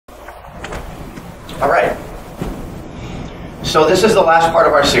All right. So this is the last part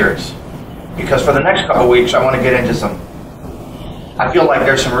of our series, because for the next couple weeks I want to get into I feel like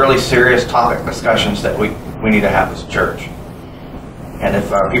there's some really serious topic discussions that we need to have as a church. And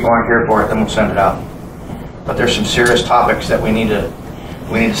if people aren't here for it, then we'll send it out. But there's some serious topics that we need to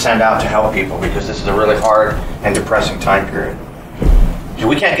send out to help people, because this is a really hard and depressing time period. So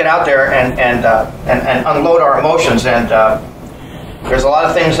we can't get out there and unload our emotions, and there's a lot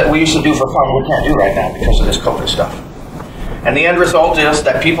of things that we used to do for fun we can't do right now because of this COVID stuff. And the end result is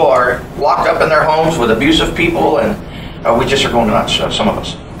that people are locked up in their homes with abusive people, and we just are going nuts, some of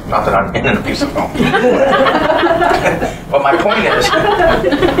us. Not that I'm in an abusive home. But my point is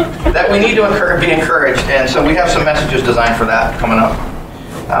that we need to be encouraged, and so we have some messages designed for that coming up.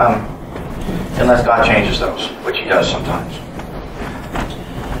 Unless God changes those, which He does sometimes.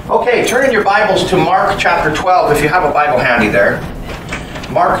 Okay, turn in your Bibles to Mark chapter 12, if you have a Bible handy there.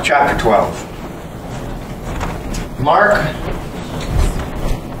 Mark chapter 12. Mark,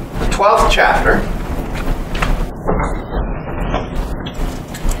 the 12th chapter.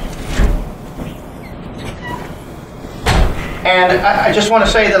 And I just want to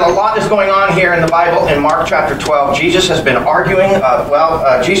say that a lot is going on here in the Bible in Mark chapter 12. Jesus has been arguing,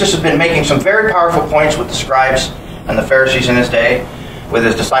 Jesus has been making some very powerful points with the scribes and the Pharisees in his day, with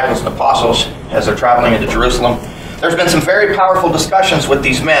his disciples and apostles as they're traveling into Jerusalem. There's been some very powerful discussions with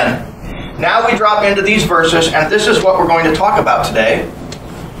these men. Now we drop into these verses, and this is what we're going to talk about today.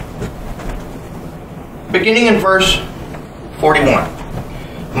 Beginning in verse 41.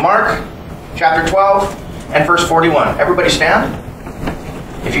 Mark chapter 12 and verse 41. Everybody stand,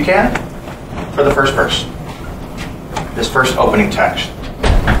 if you can, for the first verse. This first opening text.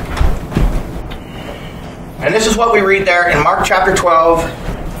 And this is what we read there in Mark chapter 12,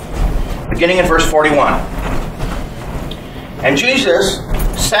 beginning in verse 41. And Jesus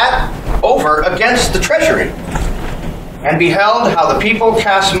sat over against the treasury, and beheld how the people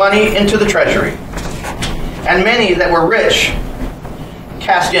cast money into the treasury. And many that were rich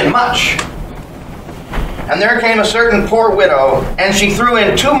cast in much. And there came a certain poor widow, and she threw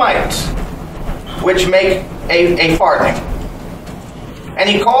in 2 mites, which make a farthing. And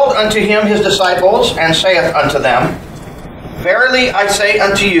he called unto him his disciples, and saith unto them, Verily I say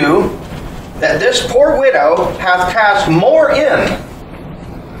unto you, that this poor widow hath cast more in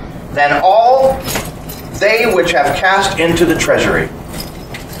than all they which have cast into the treasury.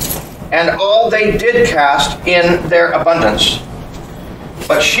 And all they did cast in their abundance.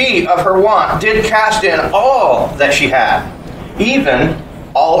 But she of her want did cast in all that she had, even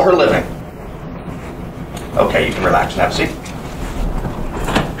all her living. Okay, you can relax and have a seat.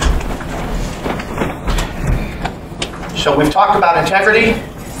 So we've talked about integrity.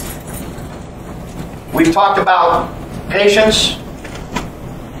 We've talked about patience.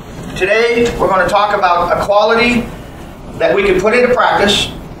 Today we're going to talk about a quality that we can put into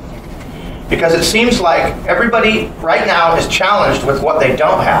practice, because it seems like everybody right now is challenged with what they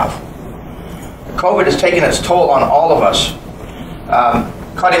don't have. COVID has taken its toll on all of us.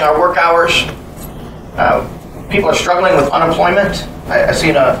 Cutting our work hours. People are struggling with unemployment. I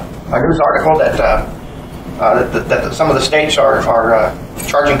seen a news article that some of the states are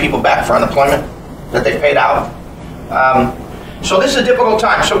charging people back for unemployment that they've paid out. So this is a difficult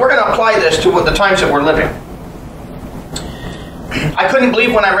time. So we're going to apply this to the times that we're living. I couldn't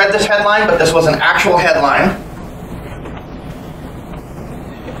believe when I read this headline, but this was an actual headline,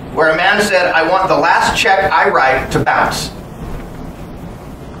 where a man said, I want the last check I write to bounce.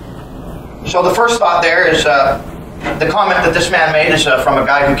 So the first thought there is, the comment that this man made is from a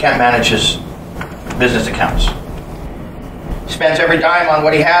guy who can't manage his business accounts. Spends every dime on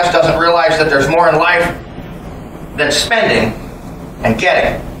what he has, doesn't realize that there's more in life than spending and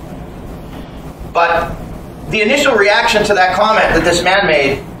getting. But the initial reaction to that comment that this man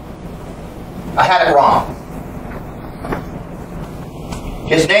made, I had it wrong.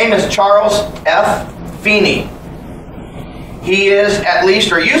 His name is Charles F. Feeney. He is at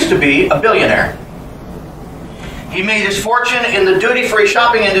least, or used to be, a billionaire. He made his fortune in the duty-free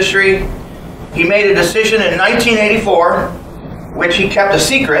shopping industry. He made a decision in 1984, which he kept a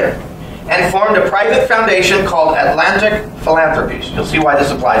secret, and formed a private foundation called Atlantic Philanthropies. You'll see why this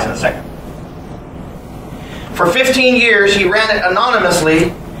applies in a second. For 15 years, he ran it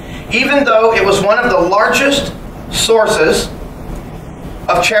anonymously, even though it was one of the largest sources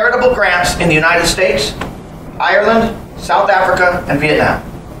of charitable grants in the United States, Ireland, South Africa, and Vietnam.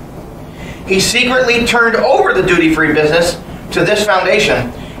 He secretly turned over the duty-free business to this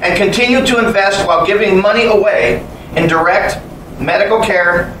foundation and continued to invest while giving money away in direct medical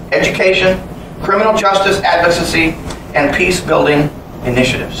care, education, criminal justice advocacy, and peace-building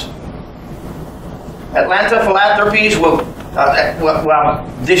initiatives. Atlanta Philanthropies will,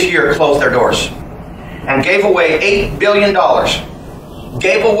 this year closed their doors and gave away $8 billion.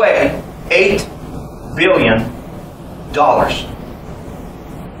 Gave away $8 billion.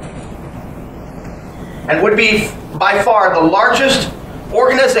 And would be by far the largest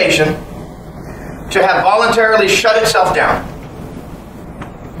organization to have voluntarily shut itself down.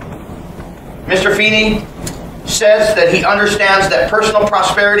 Mr. Feeney says that he understands that personal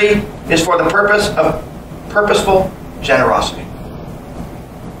prosperity is for the purpose of purposeful generosity.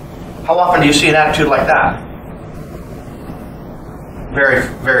 How often do you see an attitude like that? Very,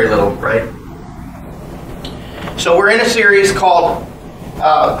 very little, right? So we're in a series called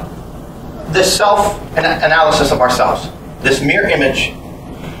this self-analysis of ourselves, this mirror image.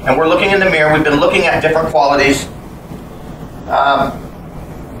 And we're looking in the mirror. We've been looking at different qualities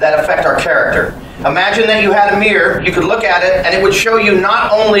that affect our character. Imagine that you had a mirror, you could look at it, and it would show you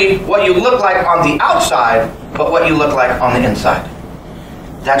not only what you look like on the outside, but what you look like on the inside.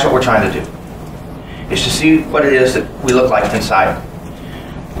 That's what we're trying to do, is to see what it is that we look like inside.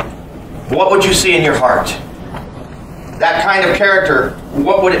 What would you see in your heart? That kind of character,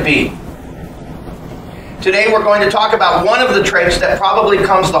 what would it be? Today we're going to talk about one of the traits that probably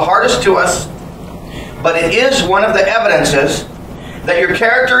comes the hardest to us, but it is one of the evidences that your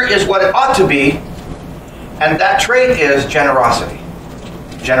character is what it ought to be, and that trait is generosity.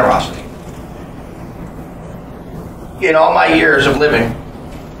 Generosity. In all my years of living,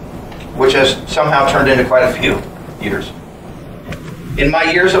 which has somehow turned into quite a few years, in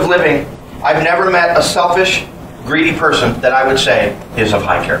my years of living, I've never met a selfish, greedy person that I would say is of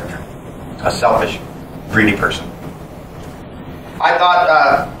high character. A selfish, greedy person.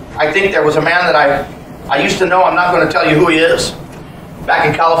 I think there was a man that I used to know. I'm not going to tell you who he is. Back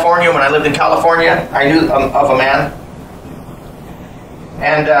in California, when I lived in California, I knew of a man.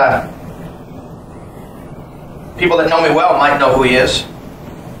 And people that know me well might know who he is.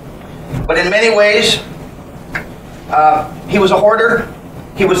 But in many ways, he was a hoarder,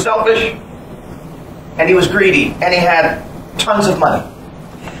 he was selfish, and he was greedy, and he had tons of money.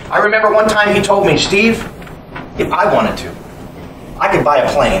 I remember one time he told me, Steve, if I wanted to, I could buy a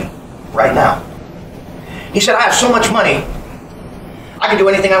plane right now. He said, I have so much money, I can do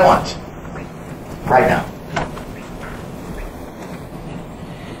anything I want right now.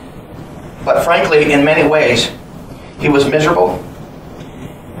 But frankly, in many ways, he was miserable,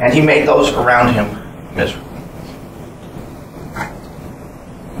 and he made those around him miserable.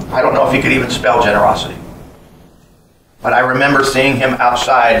 I don't know if he could even spell generosity. But I remember seeing him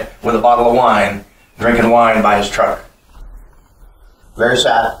outside with a bottle of wine, drinking wine by his truck. Very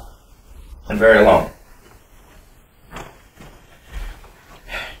sad and very alone.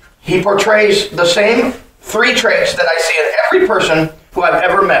 He portrays the same three traits that I see in every person who I've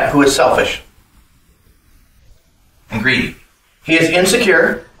ever met who is selfish and greedy. He is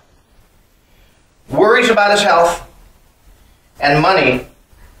insecure, worries about his health, and money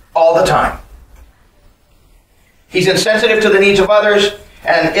all the time. He's insensitive to the needs of others,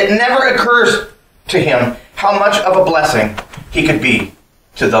 and it never occurs to him how much of a blessing he could be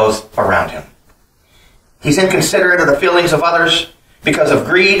to those around him. He's inconsiderate of the feelings of others because of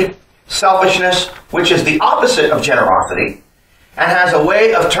greed, selfishness, which is the opposite of generosity, and has a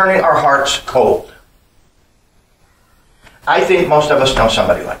way of turning our hearts cold. I think most of us know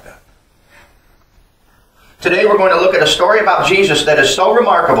somebody like that. Today we're going to look at a story about Jesus that is so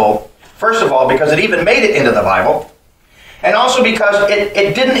remarkable, first of all, because it even made it into the Bible, and also because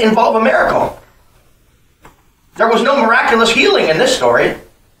it didn't involve a miracle. There was no miraculous healing in this story.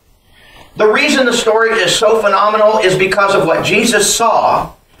 The reason the story is so phenomenal is because of what Jesus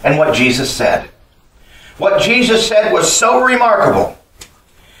saw and what Jesus said. What Jesus said was so remarkable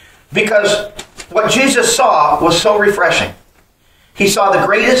because what Jesus saw was so refreshing. He saw the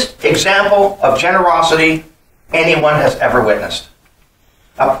greatest example of generosity anyone has ever witnessed.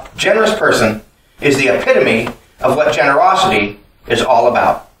 A generous person is the epitome of what generosity is all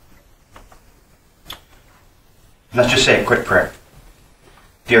about. Let's just say a quick prayer.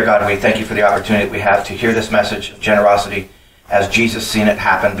 Dear God, we thank you for the opportunity that we have to hear this message of generosity as Jesus seen it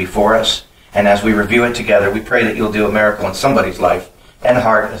happen before us. And as we review it together, we pray that you'll do a miracle in somebody's life and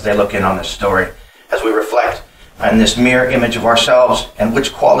heart as they look in on this story, as we reflect on this mirror image of ourselves and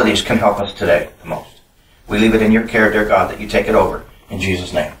which qualities can help us today the most. We leave it in your care, dear God, that you take it over. In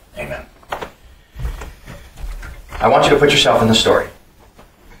Jesus' name, amen. I want you to put yourself in the story.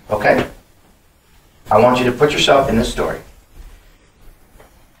 Okay? I want you to put yourself in this story.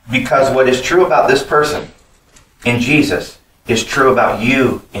 Because what is true about this person in Jesus is true about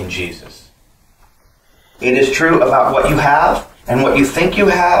you in Jesus. It is true about what you have and what you think you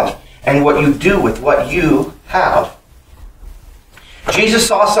have and what you do with what you have. Jesus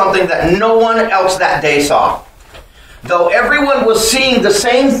saw something that no one else that day saw, though everyone was seeing the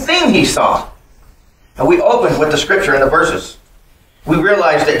same thing he saw. And we opened with the scripture in the verses. We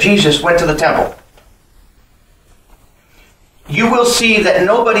realized that Jesus went to the temple. You will see that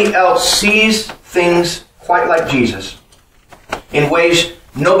nobody else sees things quite like Jesus, in ways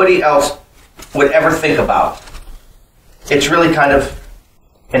nobody else would ever think about. It's really kind of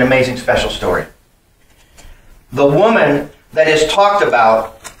an amazing, special story. The woman that is talked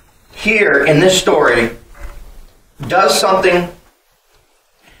about here in this story does something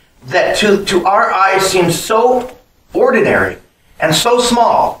that to our eyes seems so ordinary and so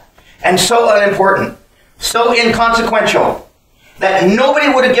small and so unimportant, so inconsequential, that nobody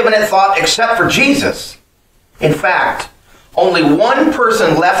would have given it thought except for Jesus. In fact, only one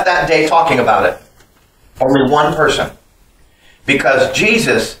person left that day talking about it. Only one person. Because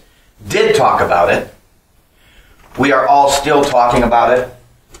Jesus did talk about it. We are all still talking about it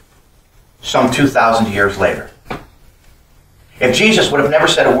some 2,000 years later. If Jesus would have never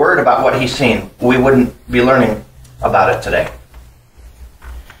said a word about what he's seen, we wouldn't be learning about it today.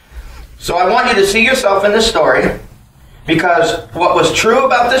 So I want you to see yourself in this story, because what was true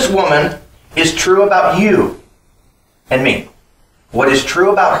about this woman is true about you and me. What is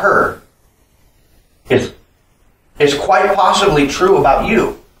true about her is quite possibly true about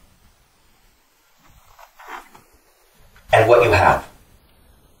you and what you have.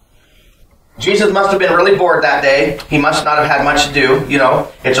 Jesus must have been really bored that day. He must not have had much to do. You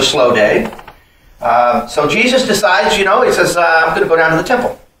know, it's a slow day. So Jesus decides, he says, I'm going to go down to the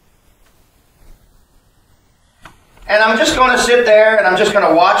temple. And I'm just going to sit there and I'm just going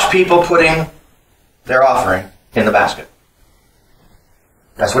to watch people putting their offering in the basket.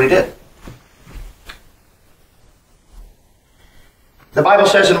 That's what he did. The Bible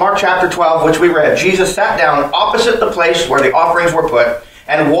says in Mark chapter 12, which we read, Jesus sat down opposite the place where the offerings were put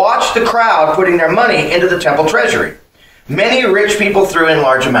and watched the crowd putting their money into the temple treasury. Many rich people threw in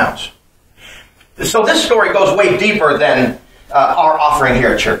large amounts. So this story goes way deeper than our offering here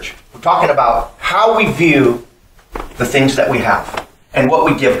at church. We're talking about how we view the things that we have and what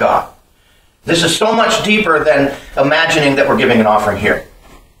we give God. This is so much deeper than imagining that we're giving an offering here.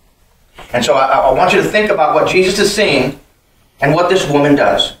 And so I want you to think about what Jesus is seeing and what this woman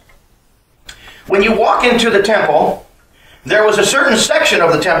does. When you walk into the temple, there was a certain section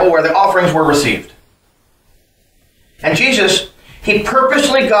of the temple where the offerings were received. And Jesus, he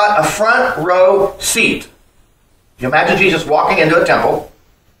purposely got a front row seat. You imagine Jesus walking into a temple.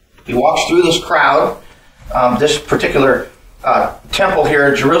 He walks through this crowd. This particular temple here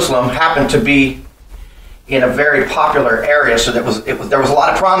in Jerusalem happened to be in a very popular area, so there was a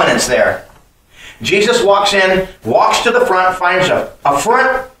lot of prominence there. Jesus walks in, walks to the front, finds a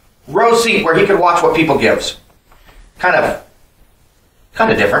front row seat where he could watch what people gives. Kind of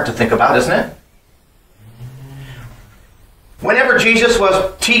different to think about, isn't it? Whenever Jesus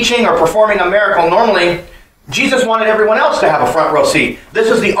was teaching or performing a miracle, normally Jesus wanted everyone else to have a front row seat. This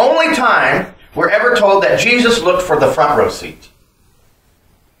is the only time we're ever told that Jesus looked for the front row seat.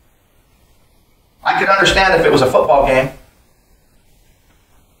 I could understand if it was a football game,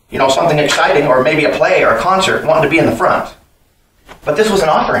 something exciting, or maybe a play or a concert, wanting to be in the front. But this was an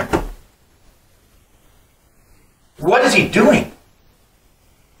offering. What is he doing?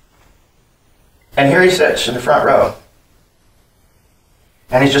 And here he sits in the front row.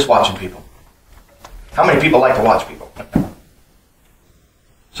 And he's just watching people. How many people like to watch people?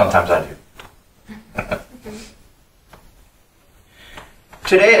 Sometimes I do.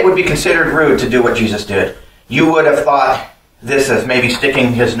 Today it would be considered rude to do what Jesus did. You would have thought this as maybe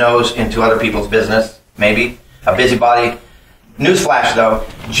sticking his nose into other people's business. Maybe. A busybody. Newsflash though,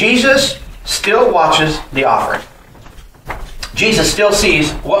 Jesus still watches the offering. Jesus still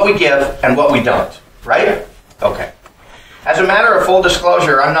sees what we give and what we don't. Right? Okay. As a matter of full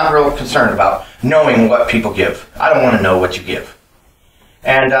disclosure, I'm not real concerned about knowing what people give. I don't want to know what you give.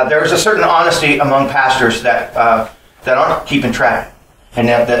 And there's a certain honesty among pastors that aren't keeping track. And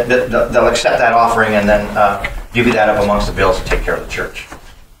they'll accept that offering and then divvy that up amongst the bills and take care of the church.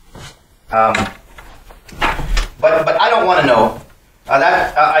 But I don't want to know.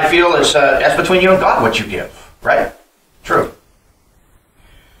 That I feel is that's between you and God what you give. Right? True.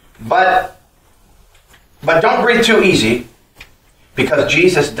 But don't breathe too easy, because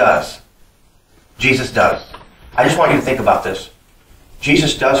Jesus does. Jesus does. I just want you to think about this.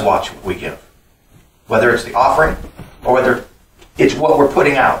 Jesus does watch what we give. Whether it's the offering or whether it's what we're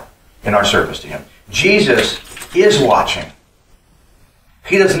putting out in our service to him. Jesus is watching.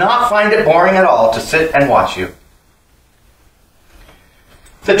 He does not find it boring at all to sit and watch you.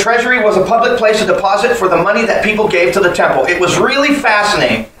 The treasury was a public place of deposit for the money that people gave to the temple. It was really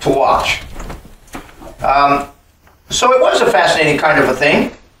fascinating to watch. So it was a fascinating kind of a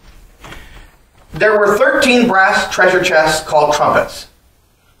thing. There were 13 brass treasure chests called trumpets.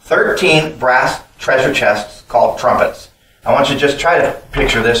 13 brass treasure chests called trumpets. I want you to just try to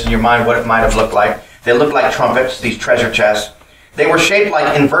picture this in your mind, what it might have looked like. They looked like trumpets, these treasure chests. They were shaped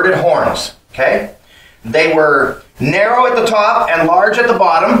like inverted horns, okay? They were narrow at the top and large at the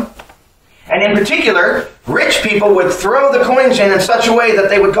bottom. And in particular, rich people would throw the coins in such a way that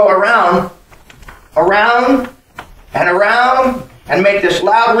they would go around, and around, and make this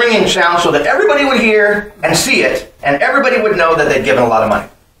loud ringing sound so that everybody would hear and see it, and everybody would know that they'd given a lot of money.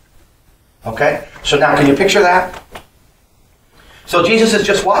 Okay? So now can you picture that? So Jesus is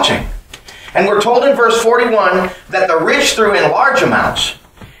just watching. And we're told in verse 41 that the rich threw in large amounts.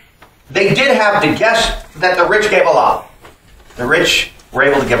 They did have to guess that the rich gave a lot. The rich were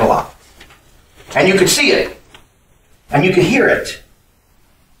able to give a lot. And you could see it. And you could hear it.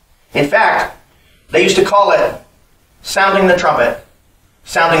 In fact, they used to call it sounding the trumpet,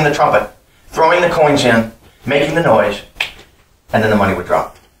 throwing the coins in, making the noise, and then the money would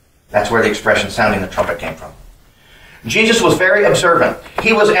drop. That's where the expression sounding the trumpet came from. Jesus was very observant.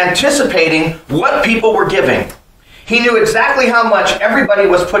 He was anticipating what people were giving. He knew exactly how much everybody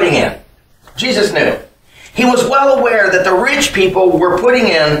was putting in. Jesus knew. He was well aware that the rich people were putting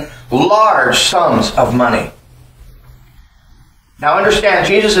in large sums of money. Now understand,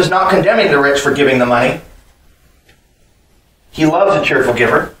 Jesus is not condemning the rich for giving the money. He loves a cheerful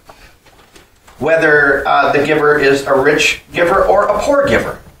giver, whether the giver is a rich giver or a poor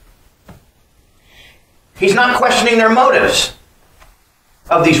giver. He's not questioning their motives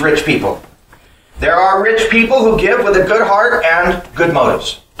of these rich people. There are rich people who give with a good heart and good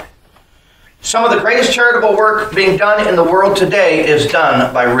motives. Some of the greatest charitable work being done in the world today is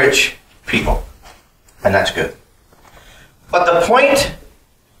done by rich people. And that's good. But the point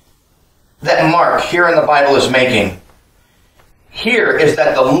that Mark here in the Bible is making here is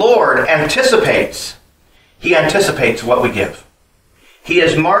that the Lord anticipates. He anticipates what we give. He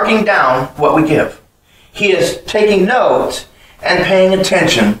is marking down what we give. He is taking notes and paying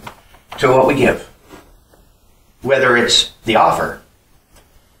attention to what we give. Whether it's the offer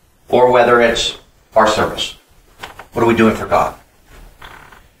or whether it's our service. What are we doing for God?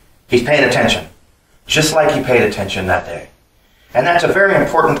 He's paying attention. Just like he paid attention that day. And that's a very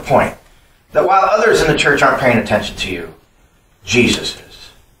important point. That while others in the church aren't paying attention to you, Jesus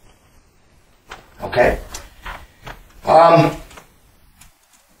is. Okay?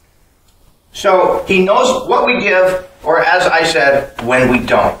 So he knows what we give, or as I said, when we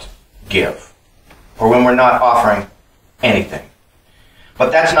don't give. Or when we're not offering anything.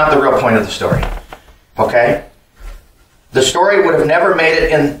 But that's not the real point of the story. Okay? The story would have never made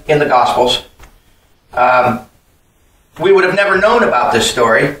it in the Gospels. We would have never known about this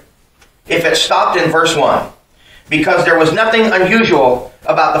story if it stopped in verse 1. Because there was nothing unusual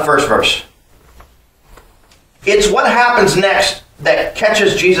about the first verse. It's what happens next that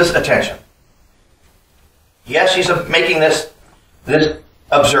catches Jesus' attention. Yes, he's making this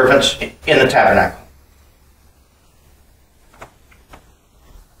observance in the tabernacle.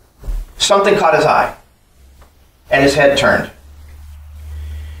 Something caught his eye, and his head turned.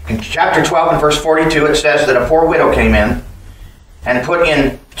 In chapter 12 and verse 42, it says that a poor widow came in and put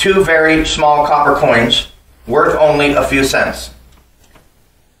in 2 very small copper coins worth only a few cents.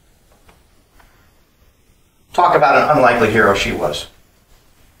 Talk about an unlikely hero she was.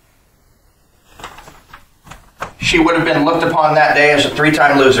 She would have been looked upon that day as a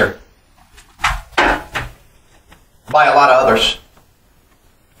 3-time loser by a lot of others.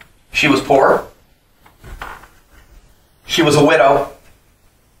 She was poor. She was a widow.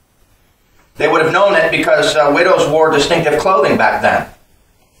 They would have known it because widows wore distinctive clothing back then.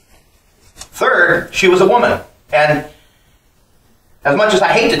 Third, she was a woman. And as much as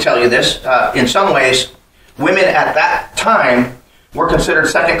I hate to tell you this, in some ways, women at that time were considered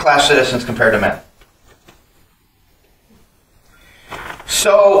second-class citizens compared to men.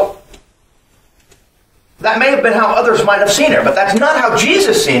 So, that may have been how others might have seen her, but that's not how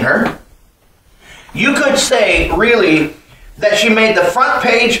Jesus seen her. You could say, really, that she made the front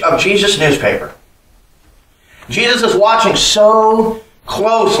page of Jesus' newspaper. Jesus is watching so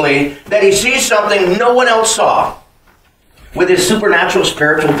closely that he sees something no one else saw. With his supernatural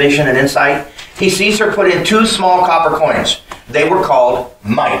spiritual vision and insight, he sees her put in 2 small copper coins. They were called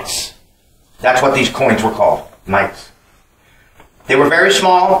mites. That's what these coins were called, mites. They were very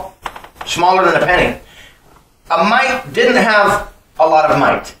small, smaller than a penny. A mite didn't have a lot of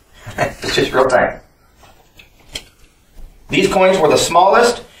might. It's just real tiny. These coins were the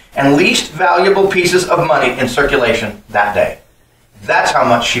smallest and least valuable pieces of money in circulation that day. That's how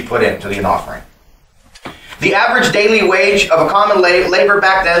much she put into the offering. The average daily wage of a common labor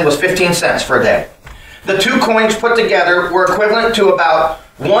back then was 15 cents for a day. The two coins put together were equivalent to about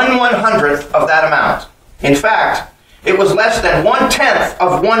 1/100th of that amount. In fact, it was less than 1/10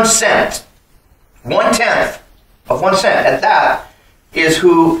 of 1 cent. 1/10 of 1 cent. And that is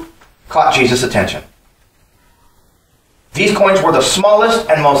who caught Jesus' attention. These coins were the smallest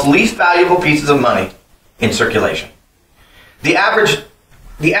and most least valuable pieces of money in circulation. The average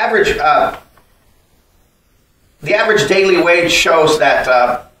daily wage shows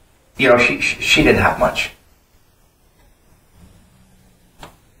that she didn't have much.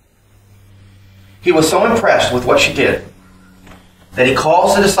 He was so impressed with what she did that he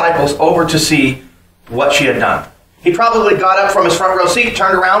calls the disciples over to see what she had done. He probably got up from his front row seat,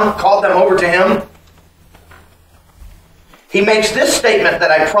 turned around, called them over to him. He makes this statement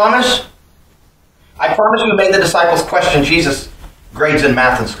that I promise you made the disciples question Jesus' grades in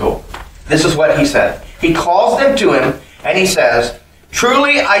math in school. This is what he said. He calls them to him and he says,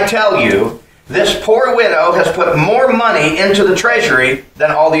 "Truly I tell you, this poor widow has put more money into the treasury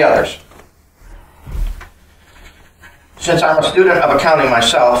than all the others." Since I'm a student of accounting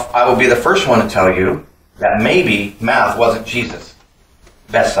myself, I will be the first one to tell you that maybe math wasn't Jesus'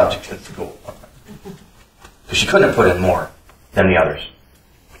 best subject in school. Because she couldn't have put in more than the others.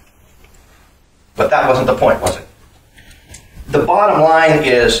 But that wasn't the point, was it? The bottom line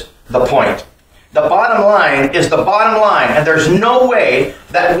is the point. The bottom line is the bottom line, and there's no way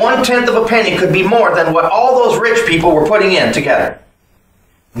that 1/10 of a penny could be more than what all those rich people were putting in together.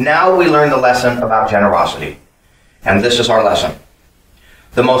 Now we learn the lesson about generosity. And this is our lesson.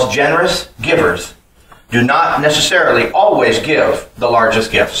 The most generous givers do not necessarily always give the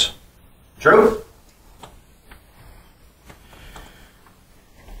largest gifts. True?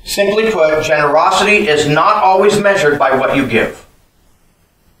 Simply put, generosity is not always measured by what you give.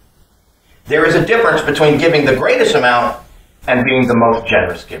 There is a difference between giving the greatest amount and being the most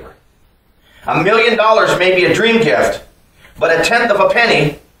generous giver. $1 million may be a dream gift, but 1/10 of a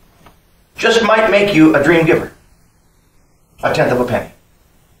penny just might make you a dream giver. 1/10 of a penny.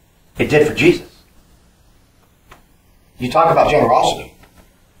 It did for Jesus. You talk about generosity.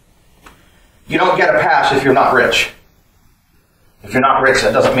 You don't get a pass if you're not rich. If you're not rich,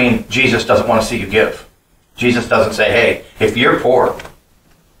 that doesn't mean Jesus doesn't want to see you give. Jesus doesn't say, "Hey, if you're poor,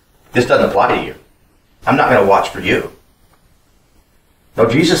 this doesn't apply to you. I'm not going to watch for you." No,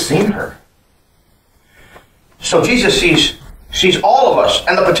 Jesus seen her. So Jesus sees all of us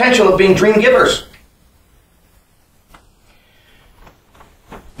and the potential of being dream givers.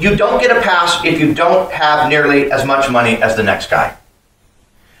 You don't get a pass if you don't have nearly as much money as the next guy.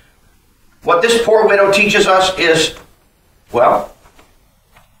 What this poor widow teaches us is, well,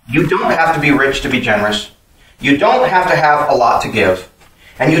 you don't have to be rich to be generous. You don't have to have a lot to give.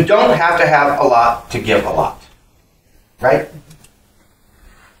 And you don't have to have a lot to give a lot. Right?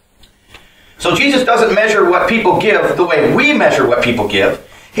 So Jesus doesn't measure what people give the way we measure what people give.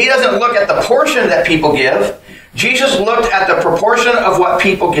 He doesn't look at the portion that people give. Jesus looked at the proportion of what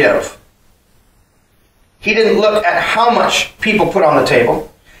people give. He didn't look at how much people put on the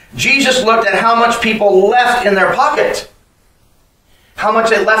table. Jesus looked at how much people left in their pocket. How much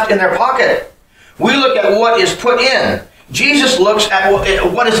they left in their pocket. We look at what is put in. Jesus looks at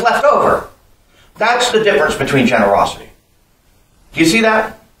what is left over. That's the difference between generosity. Do you see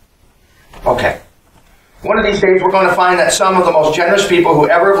that? Okay. One of these days we're going to find that some of the most generous people who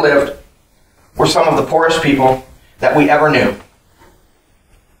ever have lived were some of the poorest people that we ever knew.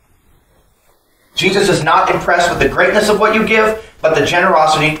 Jesus is not impressed with the greatness of what you give, but the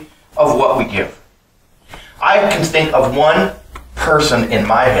generosity of what we give. I can think of one person in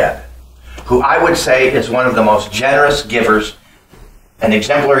my head who I would say is one of the most generous givers, an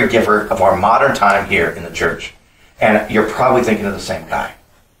exemplary giver of our modern time here in the church. And you're probably thinking of the same guy.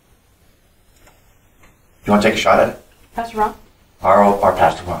 You want to take a shot at it? Pastor Ron? Our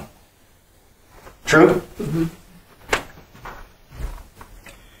Pastor Ron. True? Mm-hmm.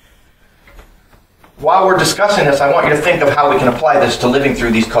 While we're discussing this, I want you to think of how we can apply this to living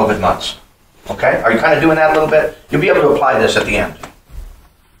through these COVID months. Okay? Are you kind of doing that a little bit? You'll be able to apply this at the end.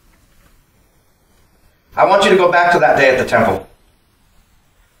 I want you to go back to that day at the temple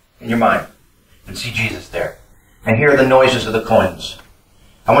in your mind and see Jesus there and hear the noises of the coins.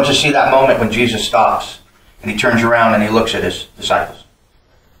 I want you to see that moment when Jesus stops and he turns around and he looks at his disciples.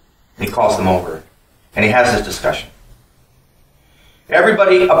 He calls them over and he has this discussion.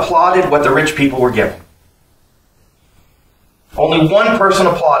 Everybody applauded what the rich people were giving. Only one person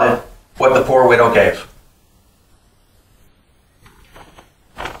applauded what the poor widow gave.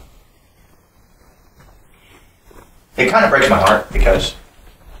 It kind of breaks my heart because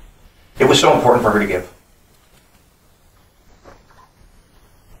it was so important for her to give.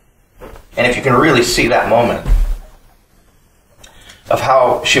 And if you can really see that moment of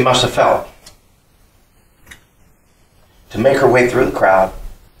how she must have felt to make her way through the crowd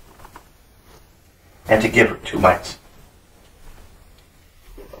and to give her 2 mites.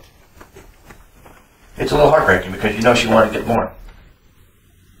 It's a little heartbreaking because you know she wanted to get more.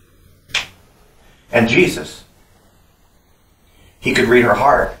 And Jesus, he could read her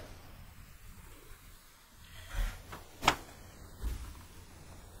heart.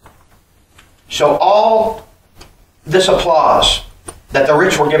 So all this applause that the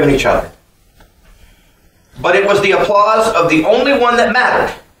rich were giving each other, but it was the applause of the only one that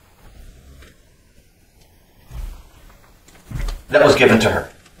mattered that was given to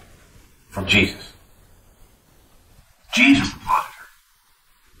her from Jesus. Jesus applauded her.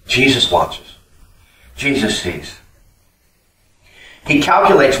 Jesus watches. Jesus sees. He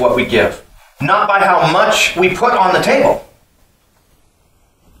calculates what we give, not by how much we put on the table,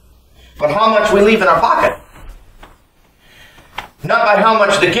 but how much we leave in our pocket. Not by how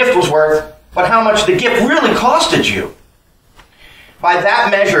much the gift was worth, but how much the gift really costed you. By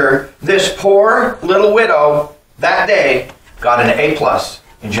that measure, this poor little widow that day got an A+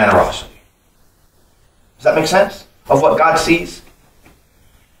 in generosity. Does that make sense of what God sees?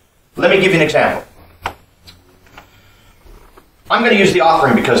 Let me give you an example. I'm going to use the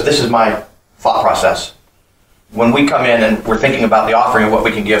offering because this is my thought process when we come in and we're thinking about the offering and what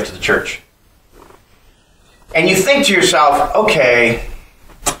we can give to the church. And you think to yourself, okay,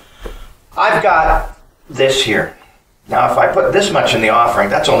 I've got this here. Now if I put this much in the offering,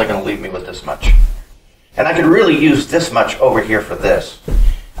 that's only going to leave me with this much. And I could really use this much over here for this.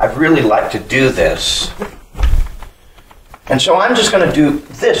 I'd really like to do this. And so I'm just going to do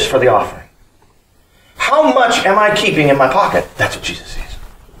this for the offering. How much am I keeping in my pocket? That's what Jesus sees.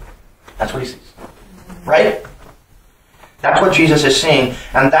 That's what he sees. Right? That's what Jesus is seeing,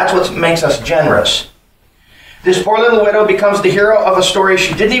 and that's what makes us generous. This poor little widow becomes the hero of a story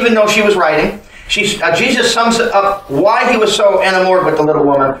she didn't even know she was writing. Jesus sums up why he was so enamored with the little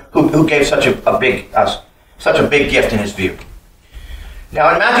woman who gave such a big gift in his view.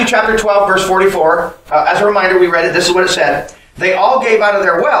 Now in Matthew chapter 12, verse 44, as a reminder, we read it, this is what it said. They all gave out of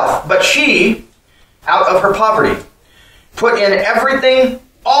their wealth, but she, out of her poverty, put in everything,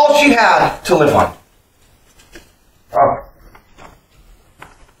 all she had to live on. Oh.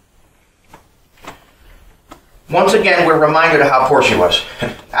 Once again, we're reminded of how poor she was.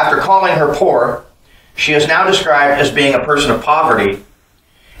 After calling her poor, she is now described as being a person of poverty,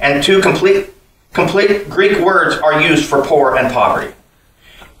 and 2 complete Greek words are used for poor and poverty.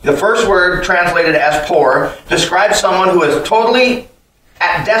 The first word, translated as poor, describes someone who is totally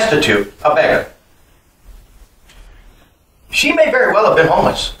destitute, a beggar. She may very well have been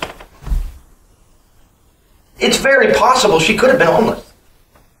homeless. It's very possible she could have been homeless.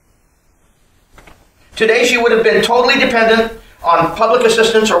 Today she would have been totally dependent on public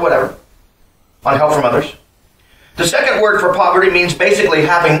assistance or whatever, on help from others. The second word for poverty means basically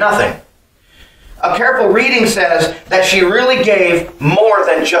having nothing. A careful reading says that she really gave more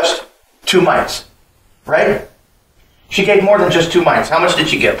than just 2 mites. Right? She gave more than just 2 mites. How much did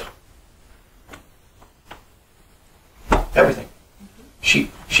she give? Everything. She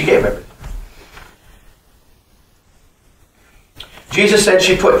gave everything. Jesus said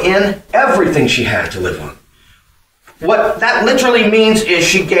she put in everything she had to live on. What that literally means is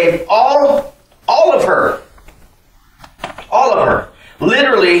she gave all of her. All of her.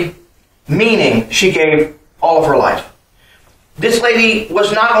 Literally meaning she gave all of her life. This lady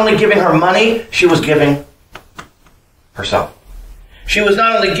was not only giving her money, she was giving herself. She was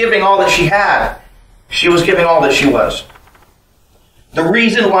not only giving all that she had, she was giving all that she was. The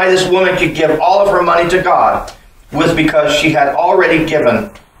reason why this woman could give all of her money to God was because she had already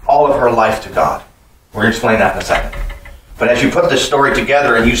given all of her life to God. We're going to explain that in a second. But as you put this story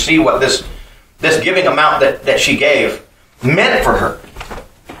together and you see what this giving amount that she gave meant for her,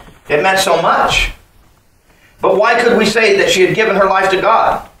 it meant so much. But why could we say that she had given her life to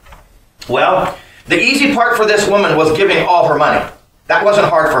God? Well, the easy part for this woman was giving all her money. That wasn't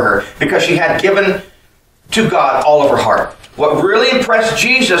hard for her because she had given to God all of her heart. What really impressed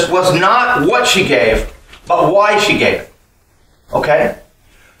Jesus was not what she gave, but why she gave it. Okay?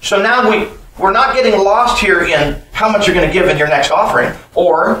 So now we're not getting lost here in how much you're going to give in your next offering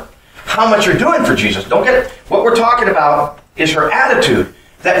or how much you're doing for Jesus. Don't get it. What we're talking about is her attitude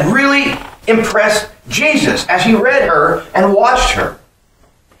that really impressed Jesus as he read her and watched her.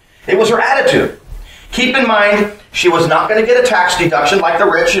 It was her attitude. Keep in mind, she was not going to get a tax deduction like the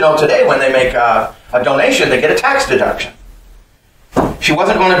rich, today when they make a donation, they get a tax deduction. She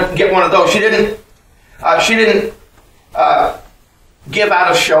wasn't going to get one of those. She didn't give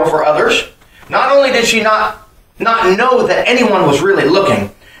out a show for others. Not only did she not know that anyone was really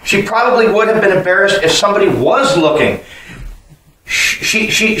looking, she probably would have been embarrassed if somebody was looking.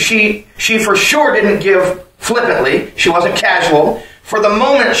 She for sure didn't give flippantly. She wasn't casual. For the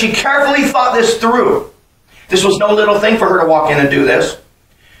moment, she carefully thought this through. This was no little thing for her to walk in and do this.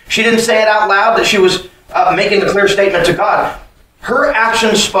 She didn't say it out loud that she was making a clear statement to God. Her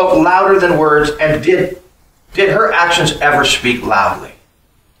actions spoke louder than words, and did her actions ever speak loudly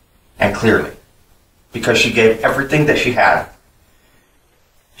and clearly? Because she gave everything that she had.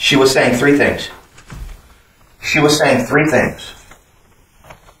 She was saying three things. She was saying three things.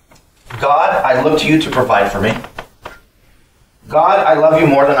 God, I look to you to provide for me. God, I love you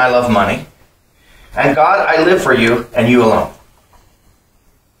more than I love money. And God, I live for you and you alone.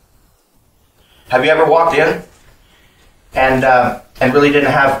 Have you ever walked in and really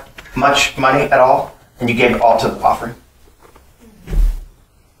didn't have much money at all, and you gave it all to the offering?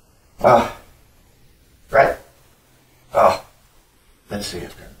 Oh, right? Oh, let's see.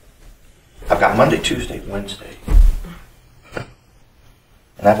 I've got Monday, Tuesday, Wednesday.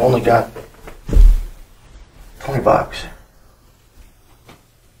 And I've only got $20.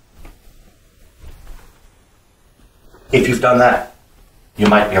 If you've done that, you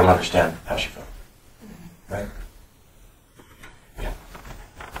might be able to understand how she felt. Right? Yeah.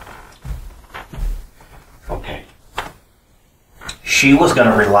 Okay. She was going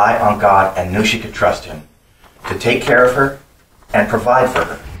to rely on God and knew she could trust Him to take care of her and provide for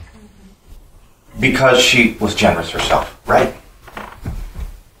her because she was generous herself. Right?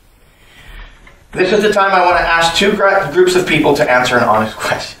 This is the time I want to ask two groups of people to answer an honest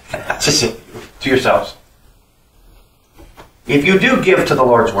question. Just to yourselves. If you do give to the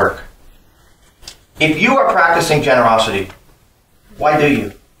Lord's work, if you are practicing generosity, why do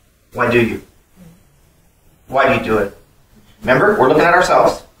you? Why do you? Why do you do it? Remember, we're looking at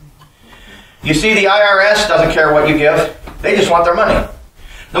ourselves. You see, the IRS doesn't care what you give. They just want their money.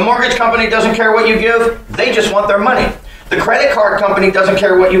 The mortgage company doesn't care what you give. They just want their money. The credit card company doesn't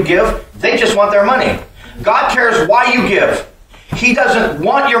care what you give. They just want their money. God cares why you give. He doesn't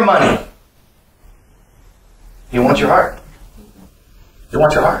want your money. He wants your heart. He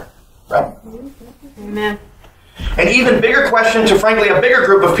wants your heart. Right? Amen. An even bigger question to, frankly, a bigger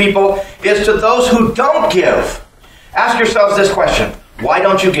group of people is to those who don't give. Ask yourselves this question. Why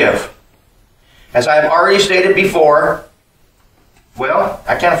don't you give? As I have already stated before, well,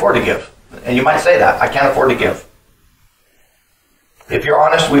 I can't afford to give. And you might say that. I can't afford to give. If you're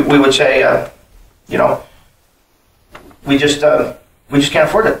honest, we would say, we just can't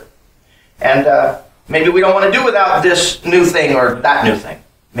afford it. And maybe we don't want to do without this new thing or that new thing.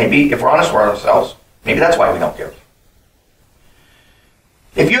 Maybe, if we're honest with ourselves, maybe that's why we don't give.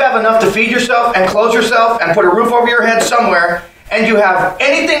 If you have enough to feed yourself and clothe yourself and put a roof over your head somewhere, and you have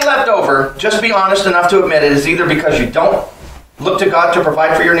anything left over, just be honest enough to admit it is either because you don't look to God to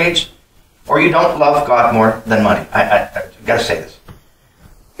provide for your needs, or you don't love God more than money. I got to say this.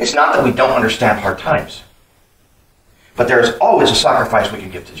 It's not that we don't understand hard times, but there is always a sacrifice we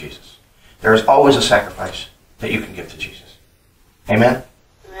can give to Jesus. There is always a sacrifice that you can give to Jesus. Amen?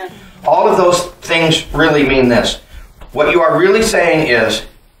 Amen. All of those things really mean this. What you are really saying is,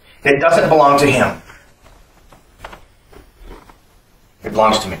 it doesn't belong to Him. It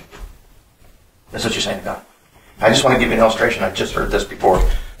belongs to me. That's what you're saying to God. I just want to give you an illustration. I just heard this before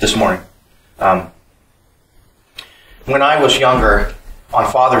this morning. When I was younger, on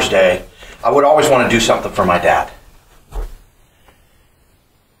Father's Day, I would always want to do something for my dad.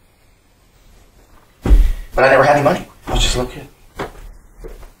 But I never had any money. I was just a little kid.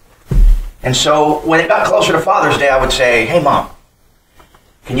 And so when it got closer to Father's Day, I would say, hey, Mom,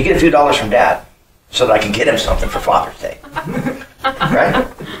 can you get a few dollars from Dad so that I can get him something for Father's Day? Right?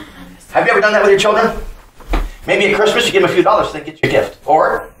 Have you ever done that with your children? Maybe at Christmas you give them a few dollars so they get you a gift.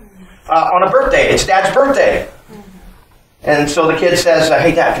 Or on a birthday, it's Dad's birthday. And so the kid says,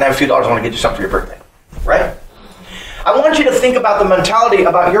 hey, Dad, can I have a few dollars? I want to get you something for your birthday. Right? I want you to think about the mentality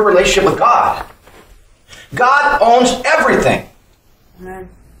about your relationship with God. God owns everything. Amen.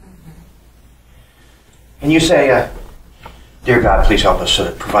 And you say, dear God, please help us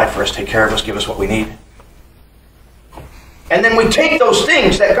provide for us, take care of us, give us what we need. And then we take those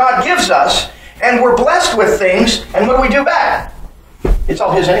things that God gives us, and we're blessed with things, and what do we do back? It's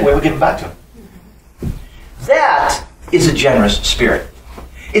all His anyway, we give it back to Him. That is a generous spirit.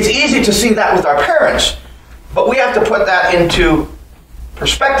 It's easy to see that with our parents, but we have to put that into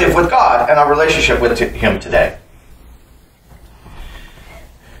perspective with God and our relationship with Him today.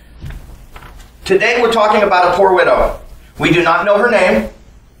 Today we're talking about a poor widow. We do not know her name.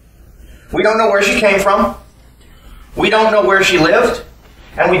 We don't know where she came from. We don't know where she lived.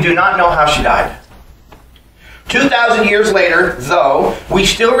 And we do not know how she died. 2,000 years later, though, we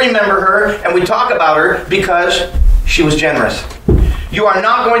still remember her and we talk about her because she was generous. You are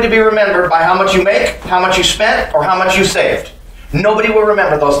not going to be remembered by how much you make, how much you spent, or how much you saved. Nobody will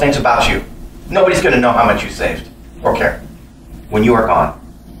remember those things about you. Nobody's going to know how much you saved or care when you are gone.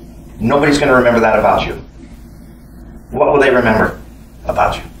 Nobody's going to remember that about you. What will they remember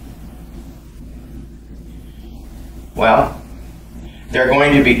about you? Well,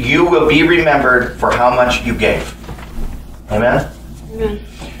 you will be remembered for how much you gave. Amen? Amen.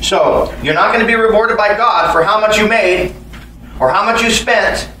 So, you're not going to be rewarded by God for how much you made, or how much you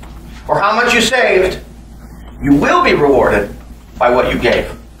spent, or how much you saved. You will be rewarded by what you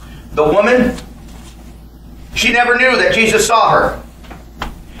gave. The woman, she never knew that Jesus saw her.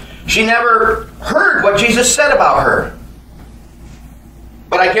 She never heard what Jesus said about her.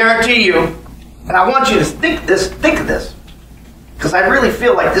 But I guarantee you, and I want you to think of this, because I really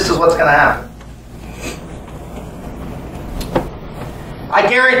feel like this is what's going to happen. I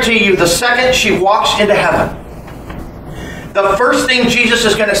guarantee you, the second she walks into heaven, the first thing Jesus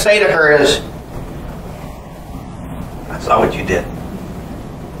is going to say to her is, I saw what you did.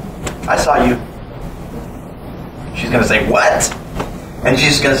 I saw you. She's going to say, what? And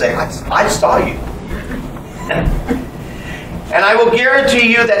Jesus is going to say, I saw you. And I will guarantee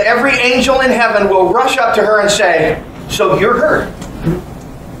you that every angel in heaven will rush up to her and say, so you're her.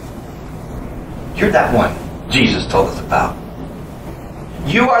 You're that one Jesus told us about.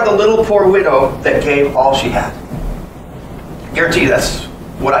 You are the little poor widow that gave all she had. I guarantee you that's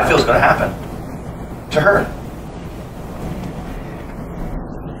what I feel is going to happen to her.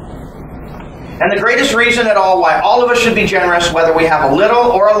 And the greatest reason at all why all of us should be generous, whether we have a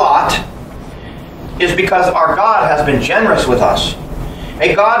little or a lot, is because our God has been generous with us.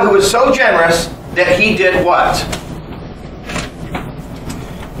 A God who is so generous that He did what?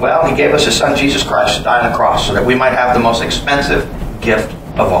 Well, He gave us His Son Jesus Christ to die on the cross so that we might have the most expensive gift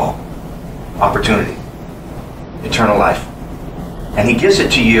of all. Opportunity. Eternal life. And He gives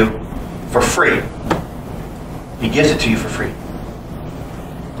it to you for free. He gives it to you for free.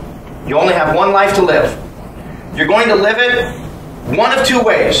 You only have one life to live. You're going to live it one of two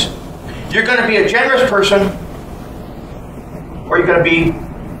ways. You're going to be a generous person, or you're going to be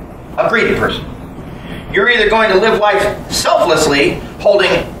a greedy person. You're either going to live life selflessly, holding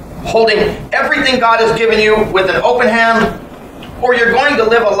everything God has given you with an open hand, or you're going to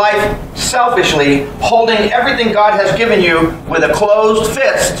live a life selfishly, holding everything God has given you with a closed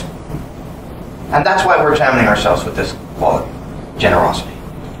fist. And that's why we're examining ourselves with this quality, generosity.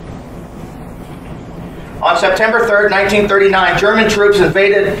 On September 3rd, 1939, German troops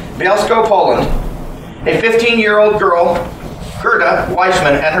invaded Bielsko, Poland. A 15-year-old girl, Gerda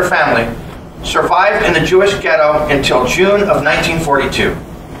Weissman, and her family survived in the Jewish ghetto until June of 1942.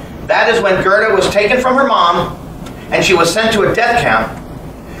 That is when Gerda was taken from her mom and she was sent to a death camp,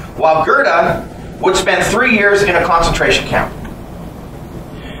 while Gerda would spend 3 years in a concentration camp.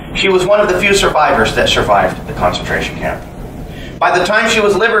 She was one of the few survivors that survived the concentration camp. By the time she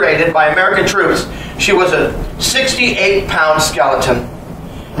was liberated by American troops, she was a 68-pound skeleton,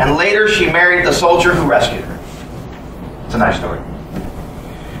 and later she married the soldier who rescued her. It's a nice story.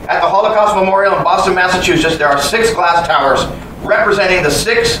 At the Holocaust Memorial in Boston, Massachusetts, there are 6 glass towers representing the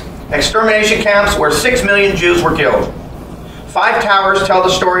 6 extermination camps where 6 million Jews were killed. 5 towers tell the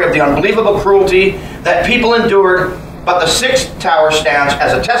story of the unbelievable cruelty that people endured, but the 6th tower stands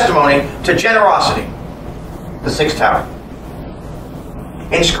as a testimony to generosity. The 6th tower.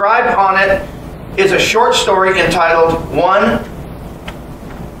 Inscribed on it is a short story entitled One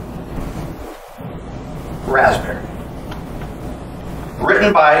Raspberry,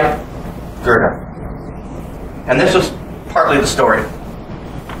 written by Gerda. And this is partly the story.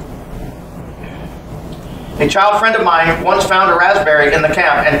 A child friend of mine once found a raspberry in the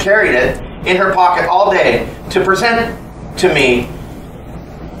camp and carried it in her pocket all day to present to me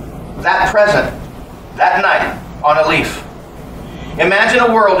that present that night on a leaf. Imagine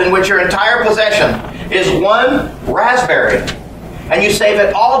a world in which your entire possession is one raspberry and you save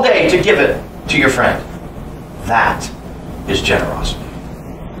it all day to give it to your friend. That is generosity.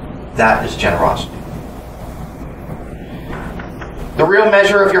 That is generosity. The real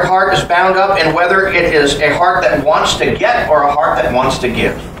measure of your heart is bound up in whether it is a heart that wants to get or a heart that wants to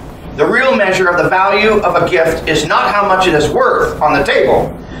give. The real measure of the value of a gift is not how much it is worth on the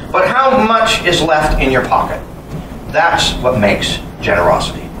table, but how much is left in your pocket. That's what makes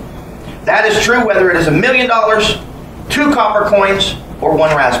generosity. That is true whether it is $1 million, 2 copper coins, or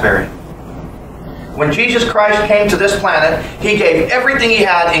 1 raspberry. When Jesus Christ came to this planet, he gave everything he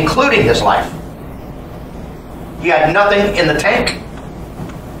had, including his life. He had nothing in the tank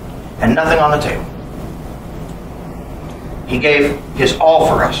and nothing on the table. He gave his all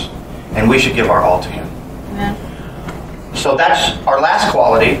for us, and we should give our all to him. Amen. So that's our last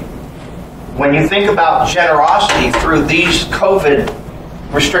quality. When you think about generosity through these COVID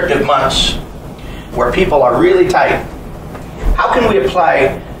restrictive months where people are really tight, how can we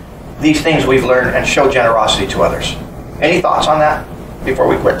apply these things we've learned and show generosity to others? Any thoughts on that before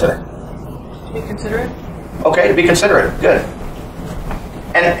we quit today? Be considerate. Okay, be considerate. Good.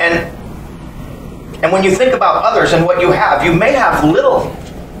 And when you think about others and what you have, you may have little,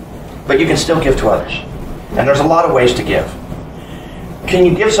 but you can still give to others. And there's a lot of ways to give. Can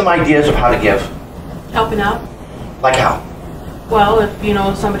you give some ideas of how to give? Helping out. Like how? Well, if you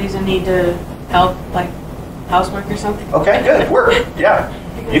know somebody's in need to help, like housework or something. Okay, good. Work. Yeah.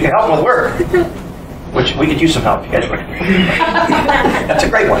 You can help them with work. Which we could use some help. You guys would. That's a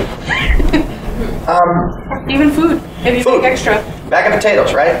great one. Even food. If you Food. make extra. Bag of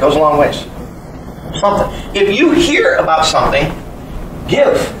potatoes, right? Goes a long ways. Something. If you hear about something,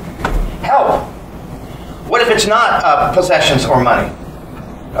 give. Help. What if it's not possessions or money?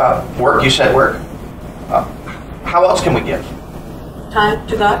 Work, you said work. How else can we give? Time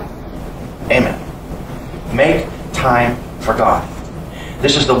to God. Amen. Make time for God.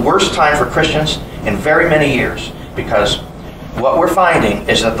 This is the worst time for Christians in very many years, because what we're finding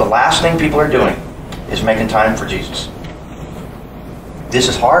is that the last thing people are doing is making time for Jesus. This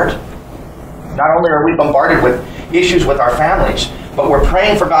is hard. Not only are we bombarded with issues with our families, but we're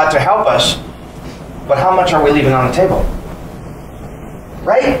praying for God to help us, but how much are we leaving on the table?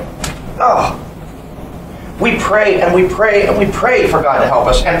 Right? Oh. We pray and we pray and we pray for God to help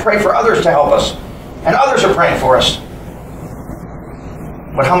us and pray for others to help us. And others are praying for us.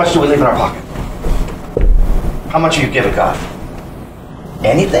 But how much do we leave in our pocket? How much are you giving God?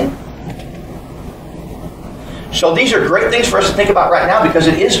 Anything? So these are great things for us to think about right now, because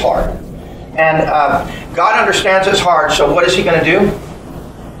it is hard. And God understands it's hard, so what is he going to do?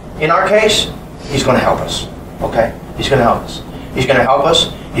 In our case, he's going to help us. Okay? He's going to help us. He's going to help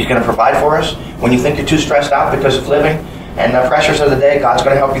us. He's going to provide for us. When you think you're too stressed out because of living and the pressures of the day, God's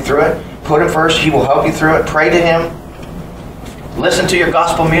going to help you through it. Put him first. He will help you through it. Pray to him. Listen to your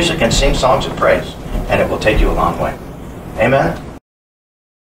gospel music and sing songs of praise, and it will take you a long way. Amen?